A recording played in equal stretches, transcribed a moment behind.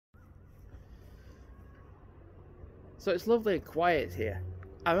So it's lovely and quiet here.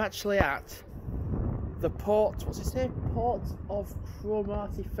 I'm actually at the port, what's it say? Port of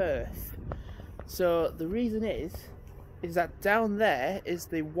Cromarty Firth. So the reason is that down there is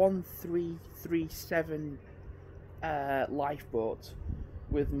the 1337 lifeboat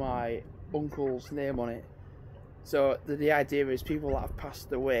with my uncle's name on it. So the idea is people that have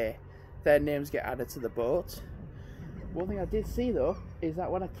passed away, their names get added to the boat. One thing I did see though is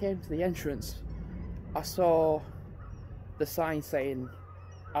that when I came to the entrance, I saw the sign saying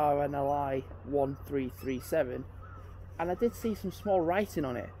Rnli 1337, and I did see some small writing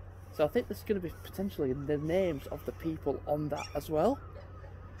on it. So I think there's going to be potentially the names of the people on that as well.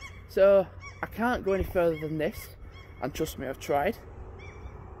 So I can't go any further than this, and trust me, I've tried.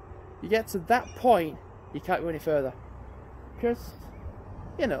 You get to that point, you can't go any further, because,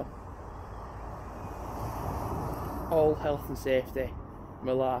 you know, all health and safety,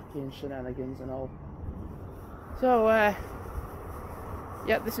 malarkey and shenanigans and all. So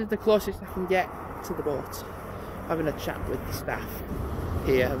yeah, this is the closest I can get to the boat, having a chat with the staff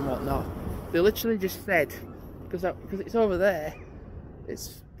here and whatnot. They literally just said, because it's over there,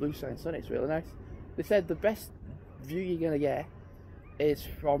 it's blue sky and sunny, it's really nice. They said the best view you're going to get is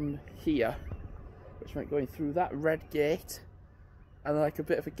from here, which meant going through that red gate, and like a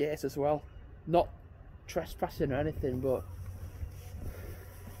bit of a gate as well. Not trespassing or anything, but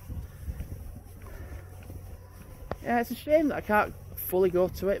yeah, it's a shame that I can't fully go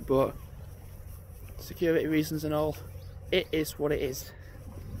to it, but security reasons and all, it is what it is.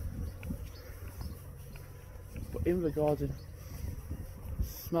 But Invergordon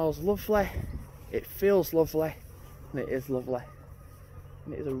smells lovely, it feels lovely, and it is lovely.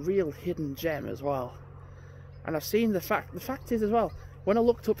 And it is a real hidden gem as well. And I've seen the fact is as well, when I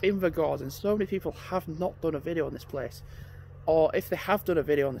looked up Invergordon, so many people have not done a video on this place. Or if they have done a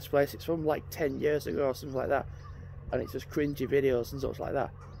video on this place, it's from like 10 years ago or something like that. And it's just cringy videos and stuff like that.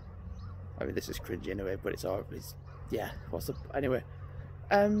 I mean, this is cringy anyway, but it's yeah, anyway.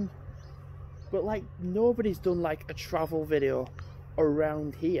 But like, nobody's done like a travel video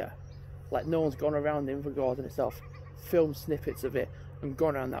around here. Like, no one's gone around Invergordon itself, filmed snippets of it, and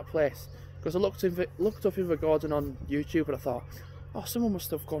gone around that place. Because I looked up Invergordon on YouTube and I thought, oh, someone must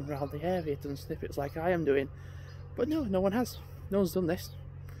have gone around the area, done snippets like I am doing. But no, no one has. No one's done this.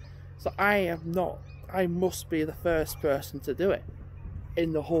 So I must be the first person to do it.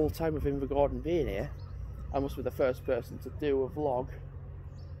 In the whole time of Invergordon being here, I must be the first person to do a vlog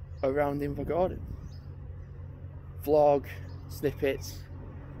around Invergordon. Vlog, snippets,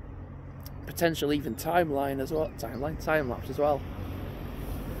 potential even timeline as well. Time lapse as well.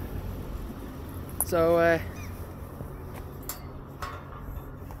 So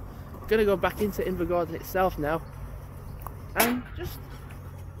gonna go back into Invergordon itself now and just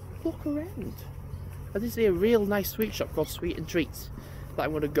look around. I did see a real nice sweet shop called Sweet and Treats that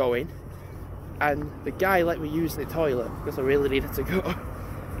I'm gonna go in, and the guy let me use the toilet because I really needed to go.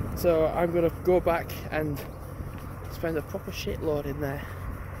 So I'm gonna go back and spend a proper shitload in there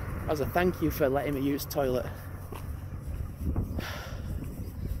as a thank you for letting me use the toilet.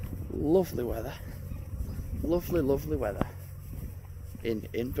 Lovely weather. Lovely, lovely weather in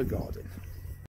Invergordon.